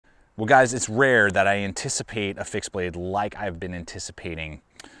Well guys, it's rare that I anticipate a fixed blade like I've been anticipating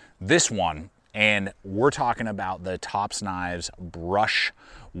this one, and we're talking about the Tops Knives Brush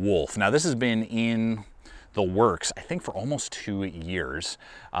Wolf. Now this has been in the works, I think, for almost 2 years.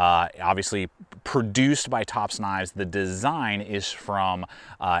 Obviously produced by Tops Knives. The design is from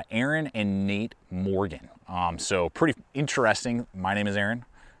Aaron and Nate Morgan. So pretty interesting. My name is Aaron.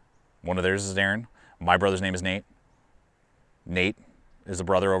 One of theirs is Aaron. My brother's name is Nate. Nate is the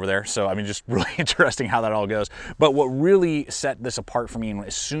brother over there. So, I mean, just really interesting how that all goes. But what really set this apart for me, and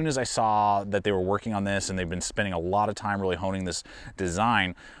as soon as I saw that they were working on this and they've been spending a lot of time really honing this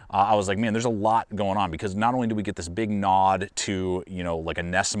design, I was like, man, there's a lot going on, because not only do we get this big nod to, you know, like a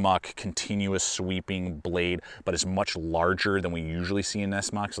Nessmuck continuous sweeping blade, but it's much larger than we usually see in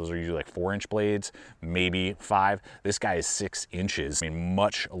Nessmucks. Those are usually like 4-inch blades, maybe 5. This guy is 6 inches. I mean,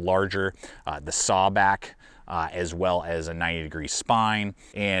 much larger. The sawback, as well as a 90-degree spine.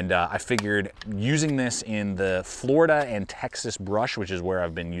 And I figured using this in the Florida and Texas brush, which is where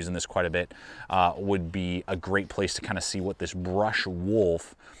I've been using this quite a bit, would be a great place to kind of see what this Brush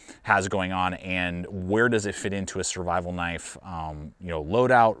Wolf has going on and where does it fit into a survival knife, you know,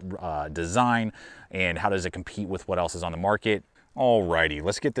 loadout, design, and how does it compete with what else is on the market. Alrighty,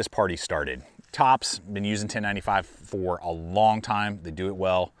 let's get this party started. Tops, been using 1095 for a long time. They do it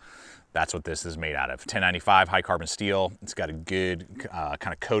well. That's what this is made out of. 1095 high carbon steel. It's got a good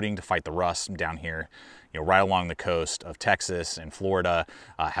kind of coating to fight the rust down here, you know, right along the coast of Texas and Florida.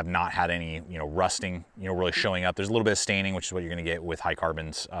 Have not had any, you know, rusting, you know, really showing up. There's a little bit of staining, which is what you're gonna get with high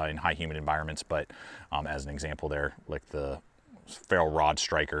carbons in high humid environments. But as an example there, like the ferro rod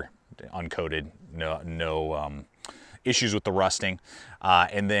striker, uncoated, no issues with the rusting.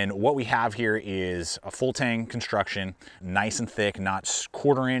 And then what we have here is a full tang construction, nice and thick, not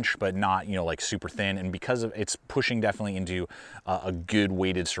 1/4 inch, but not, you know, like super thin. And because of it's pushing definitely into a good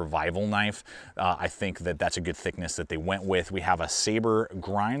weighted survival knife, I think that that's a good thickness that they went with. We have a saber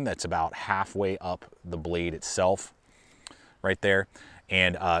grind that's about halfway up the blade itself right there.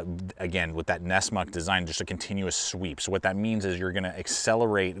 And again, with that Nessmuck design, just a continuous sweep. So what that means is you're gonna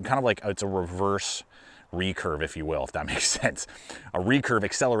accelerate, kind of like it's a reverse recurve, if you will, if that makes sense. A recurve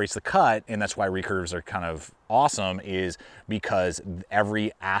accelerates the cut, and that's why recurves are kind of awesome, is because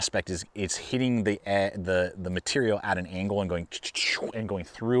every aspect is it's hitting the material at an angle and going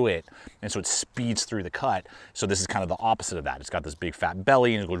through it, and so it speeds through the cut. So this is kind of the opposite of that. It's got this big fat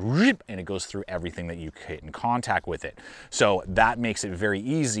belly, and it goes rip, and it goes through everything that you hit in contact with it. So that makes it very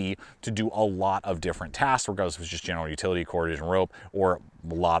easy to do a lot of different tasks, regardless if it's just general utility, cordage and rope, or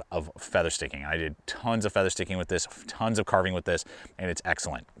a lot of feather sticking. I did tons of feather sticking with this, tons of carving with this, and it's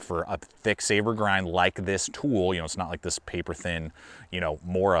excellent for a thick saber grind like this tool. You know, it's not like this paper thin, you know,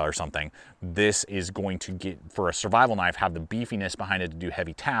 Mora or something. This is going to get, for a survival knife, have the beefiness behind it to do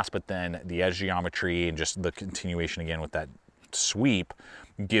heavy tasks, but then the edge geometry and just the continuation again with that sweep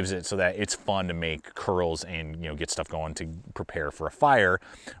gives it so that it's fun to make curls and, you know, get stuff going to prepare for a fire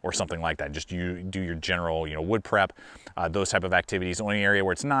or something like that. Just you do your general, you know, wood prep, those type of activities. The only area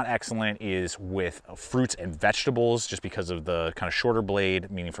where it's not excellent is with fruits and vegetables, just because of the kind of shorter blade,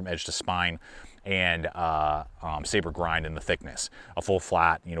 meaning from edge to spine, and saber grind and the thickness. A full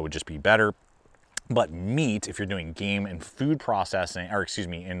flat, you know, would just be better. But meat, if you're doing game and food processing, or excuse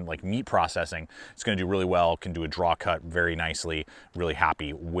me, in like meat processing, it's gonna do really well, can do a draw cut very nicely, really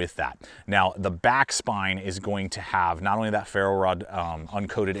happy with that. Now, the back spine is going to have not only that ferro rod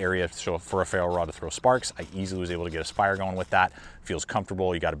uncoated area, so for a ferro rod to throw sparks, I easily was able to get a spire going with that. Feels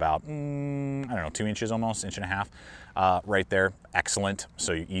comfortable. You got about, I don't know, 2 inches almost, 1.5 inches right there. Excellent.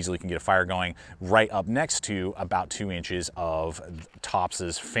 So you easily can get a fire going. Right up next to about 2 inches of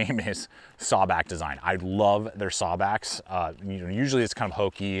Tops's famous sawback design. I love their sawbacks. You know, usually it's kind of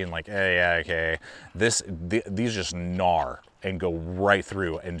hokey and like, hey, yeah, okay. These just gnar and go right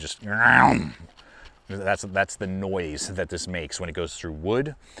through and just, that's the noise that this makes when it goes through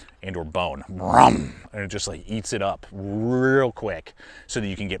wood and or bone. And it just like eats it up real quick so that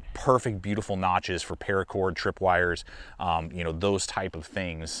you can get perfect, beautiful notches for paracord, tripwires, you know, those type of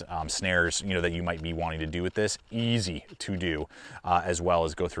things, snares, you know, that you might be wanting to do with this. Easy to do, as well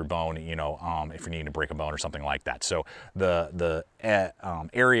as go through bone, you know, if you're needing to break a bone or something like that. So the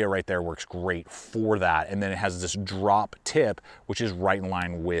area right there works great for that. And then it has this drop tip, which is right in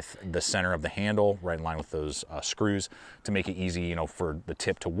line with the center of the handle, right in line with those screws, to make it easy, you know, for the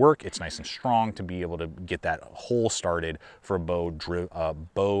tip to work. It's nice and strong to be able to get that hole started for a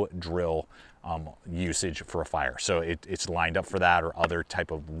bow drill usage for a fire. So it's lined up for that, or other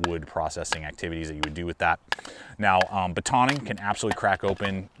type of wood processing activities that you would do with that. Now, batoning can absolutely crack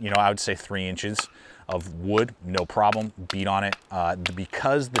open, you know, I would say 3 inches of wood, no problem, beat on it.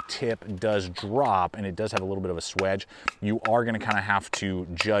 Because the tip does drop and it does have a little bit of a swedge, you are gonna kind of have to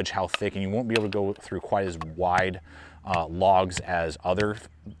judge how thick, and you won't be able to go through quite as wide logs as other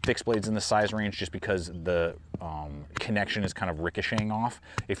fixed blades in the size range, just because the connection is kind of ricocheting off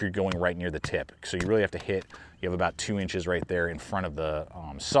if you're going right near the tip. So you really have to hit, you have about 2 inches right there in front of the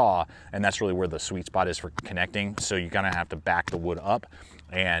saw, and that's really where the sweet spot is for connecting. So you kind of have to back the wood up.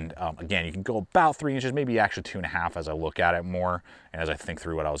 And again, you can go about 3 inches, maybe actually 2.5 as I look at it more and as I think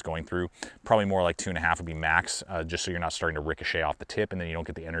through what I was going through. Probably more like 2.5 would be max, just so you're not starting to ricochet off the tip and then you don't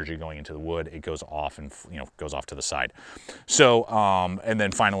get the energy going into the wood. It goes off and, you know, goes off to the side. So, and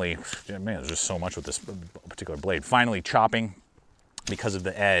then finally, man, there's just so much with this particular blade. Finally, chopping. Because of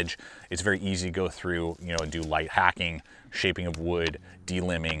the edge, it's very easy to go through, you know, and do light hacking, shaping of wood,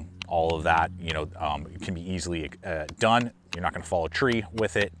 delimbing, all of that, you know, it can be easily done. You're not going to fall a tree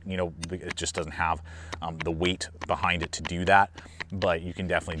with it, you know, it just doesn't have the weight behind it to do that. But you can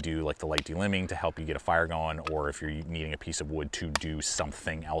definitely do like the light delimbing to help you get a fire going, or if you're needing a piece of wood to do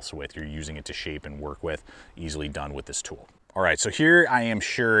something else with, you're using it to shape and work with, easily done with this tool. All right, so here I am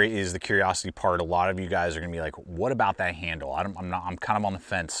sure is the curiosity part. A lot of you guys are gonna be like, what about that handle? I'm kind of on the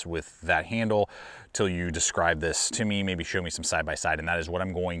fence with that handle till you describe this to me, maybe show me some side by side, and that is what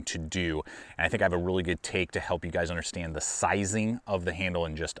I'm going to do. And I think I have a really good take to help you guys understand the sizing of the handle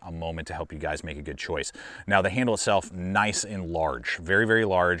in just a moment to help you guys make a good choice. Now the handle itself, nice and large, very, very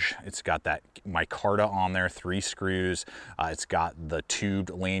large. It's got that micarta on there, 3 screws. It's got the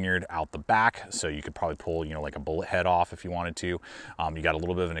tubed lanyard out the back, so you could probably pull, you know, like a bullet head off if you wanted to. You got a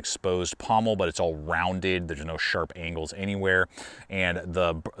little bit of an exposed pommel, but it's all rounded. There's no sharp angles anywhere. And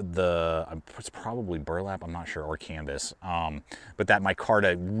it's probably burlap, I'm not sure, or canvas. But that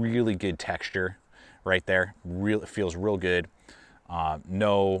micarta, really good texture right there. It feels real good.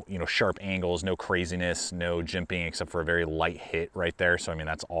 No, you know, sharp angles, no craziness, no jimping, except for a very light hit right there. So I mean,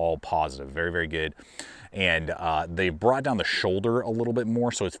 that's all positive. Very, very good. And they brought down the shoulder a little bit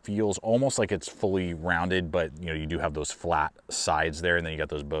more, so it feels almost like it's fully rounded, but you know, you do have those flat sides there, and then you got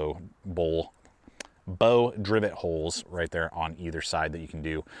those bow drivet holes right there on either side that you can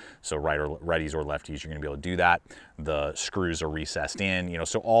do. So righties or lefties, you're gonna be able to do that. The screws are recessed in, you know,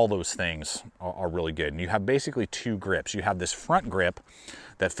 so all those things are really good. And you have basically 2 grips. You have this front grip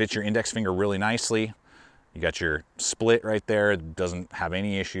that fits your index finger really nicely. You got your split right there. It doesn't have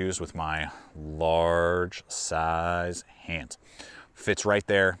any issues with my large size hands. Fits right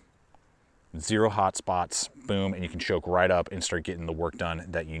there. 0 hot spots, boom, and you can choke right up and start getting the work done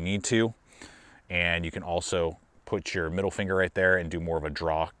that you need to. And you can also put your middle finger right there and do more of a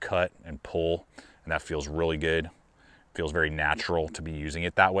draw, cut, and pull, and that feels really good. Feels very natural to be using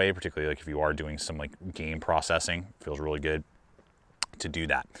it that way, particularly like if you are doing some like game processing. Feels really good to do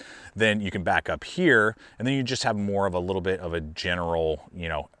that. Then you can back up here, and then you just have more of a little bit of a general, you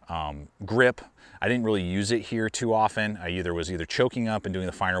know, grip. I didn't really use it here too often. I was either choking up and doing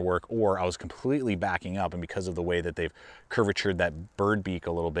the finer work, or I was completely backing up, and because of the way that they've curvatured that bird beak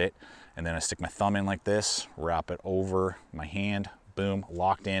a little bit, and then I stick my thumb in like this, wrap it over my hand, boom,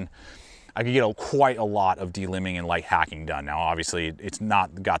 locked in. I could get quite a lot of delimbing and light hacking done. Now, obviously, it's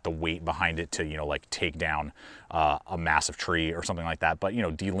not got the weight behind it to, you know, like take down a massive tree or something like that. But, you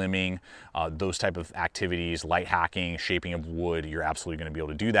know, delimbing, those type of activities, light hacking, shaping of wood, you're absolutely going to be able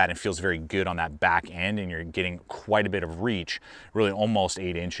to do that. And it feels very good on that back end, and you're getting quite a bit of reach, really almost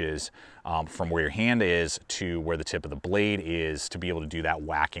 8 inches from where your hand is to where the tip of the blade is, to be able to do that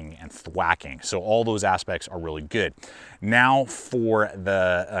whacking and thwacking. So all those aspects are really good. Now for and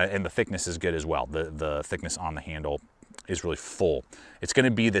the thickness is good as well. The thickness on the handle is really full. It's going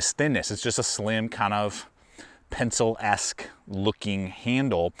to be this thinness. It's just a slim kind of pencil-esque looking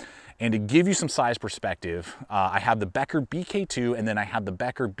handle. And to give you some size perspective, I have the Becker BK2, and then I have the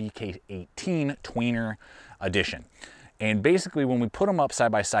Becker BK18 Tweener edition. And basically, when we put them up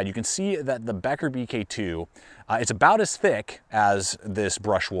side by side, you can see that the Becker BK2, it's about as thick as this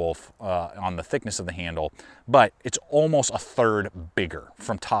Brush Wolf on the thickness of the handle, but it's almost a third bigger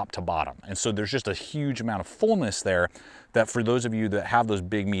from top to bottom. And so there's just a huge amount of fullness there that for those of you that have those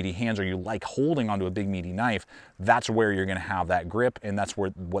big meaty hands, or you like holding onto a big meaty knife, that's where you're gonna have that grip, and that's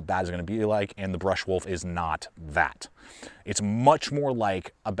what that is gonna be like, and the Brush Wolf is not that. It's much more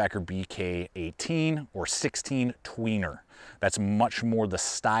like a Becker BK18 or 16 Tweener. That's much more the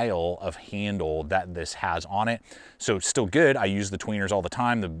style of handle that this has on it. So it's still good. I use the Tweeners all the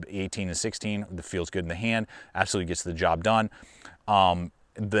time. The 18 and 16, that feels good in the hand, absolutely gets the job done.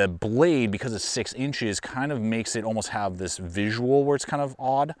 The blade, because it's 6 inches, kind of makes it almost have this visual where it's kind of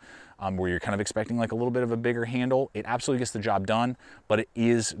odd, where you're kind of expecting like a little bit of a bigger handle. It absolutely gets the job done, but it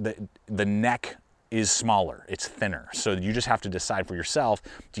is the neck is smaller, it's thinner. So you just have to decide for yourself,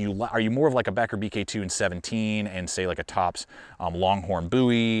 are you more of like a Becker BK2 and 17 and say like a Tops Longhorn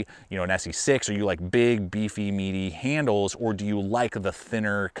buoy, you know, an SE6, or you like big, beefy, meaty handles, or do you like the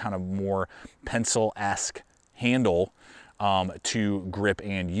thinner, kind of more pencil-esque handle to grip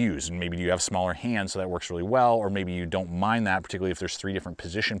and use? And maybe you have smaller hands, so that works really well, or maybe you don't mind that, particularly if there's 3 different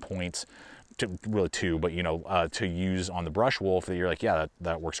position points, really 2, but you know, to use on the brush wolf, that you're like, yeah,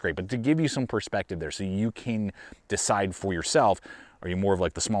 that works great. But to give you some perspective there, so you can decide for yourself, are you more of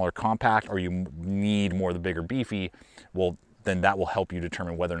like the smaller compact, or you need more of the bigger beefy? Well, then that will help you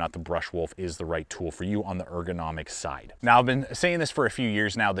determine whether or not the brush wolf is the right tool for you on the ergonomic side. Now, I've been saying this for a few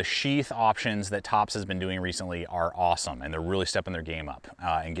years now, the sheath options that Tops has been doing recently are awesome, and they're really stepping their game up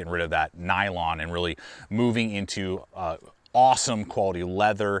and getting rid of that nylon and really moving into awesome quality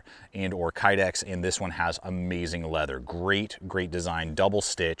leather and or Kydex, and this one has amazing leather. Great design, double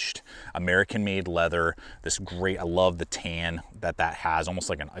stitched, American made leather. This great, I love the tan that has, almost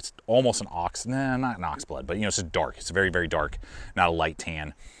like it's almost an ox, nah, not an ox blood, but you know, it's just dark. It's very, very dark, not a light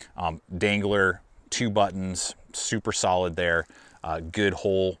tan. Dangler, 2 buttons, super solid there. Good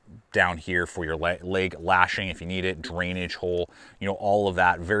hole down here for your leg lashing if you need it, drainage hole, you know, all of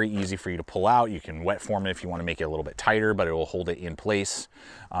that. Very easy for you to pull out. You can wet form it if you want to make it a little bit tighter, but it will hold it in place,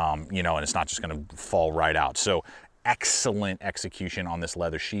 you know, and it's not just going to fall right out. So excellent execution on this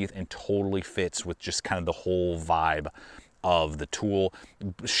leather sheath, and totally fits with just kind of the whole vibe of the tool.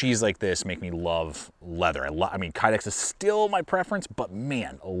 Sheaths like this make me love leather. I mean, Kydex is still my preference, but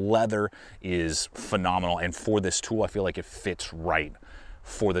man, leather is phenomenal. And for this tool, I feel like it fits right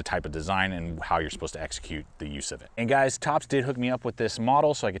for the type of design and how you're supposed to execute the use of it. And guys, Tops did hook me up with this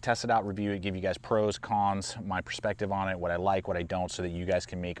model so I could test it out, review it, give you guys pros, cons, my perspective on it, what I like, what I don't, so that you guys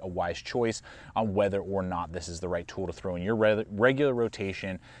can make a wise choice on whether or not this is the right tool to throw in your regular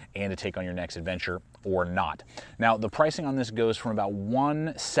rotation and to take on your next adventure or not. Now, the pricing on this goes from about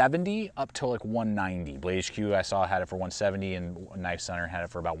 $170 up to like $190. Blade HQ I saw had it for $170, and Knife Center had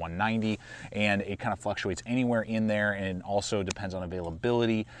it for about $190, and it kind of fluctuates anywhere in there, and it also depends on availability.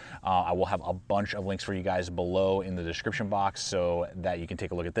 I will have a bunch of links for you guys below in the description box so that you can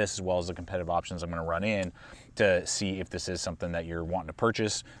take a look at this, as well as the competitive options I'm going to run in to see if this is something that you're wanting to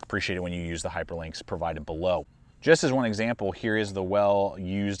purchase. Appreciate it when you use the hyperlinks provided below. Just as one example, here is the well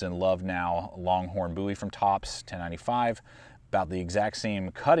used and loved now Longhorn buoy from Tops, 1095. About the exact same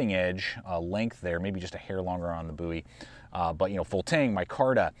cutting edge length there, maybe just a hair longer on the buoy. But you know, full tang,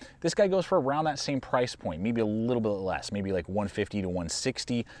 micarta, this guy goes for around that same price point, maybe a little bit less, maybe like 150 to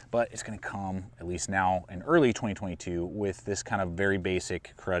 160, but it's gonna come, at least now in early 2022, with this kind of very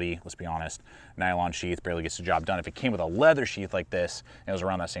basic, cruddy, let's be honest, nylon sheath, barely gets the job done. If it came with a leather sheath like this, and it was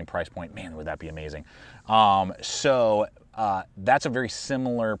around that same price point, man, would that be amazing. That's a very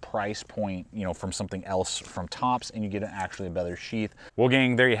similar price point, you know, from something else from Tops, and you get actually a better sheath. Well,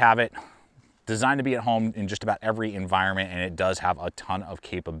 gang, there you have it. Designed to be at home in just about every environment, and it does have a ton of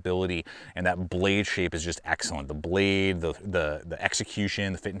capability, and that blade shape is just excellent. The blade, the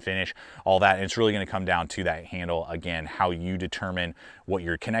execution, the fit and finish, all that, and it's really going to come down to that handle again, how you determine what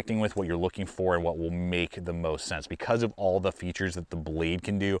you're connecting with, what you're looking for, and what will make the most sense. Because of all the features that the blade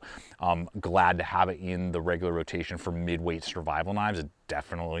can do, I'm glad to have it in the regular rotation for mid-weight survival knives. It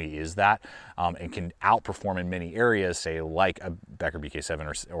definitely is that, and can outperform in many areas, say like a Becker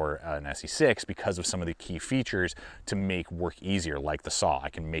BK7 or an SE6, because of some of the key features to make work easier, like the saw. I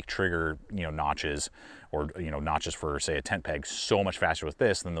can make trigger, you know, notches, or you know, notches for say a tent peg so much faster with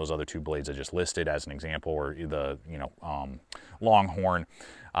this than those other 2 blades I just listed as an example, or the, you know, Longhorn,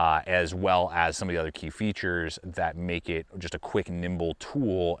 as well as some of the other key features that make it just a quick, nimble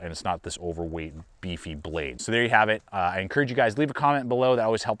tool, and it's not this overweight, beefy blade. So there you have it. I encourage you guys, leave a comment below. That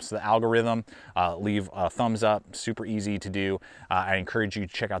always helps the algorithm. Leave a thumbs up, super easy to do. I encourage you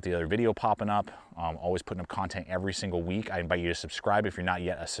to check out the other video popping up. Always putting up content every single week. I invite you to subscribe if you're not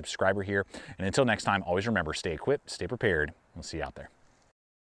yet a subscriber here. And until next time, always remember, stay equipped, stay prepared. We'll see you out there.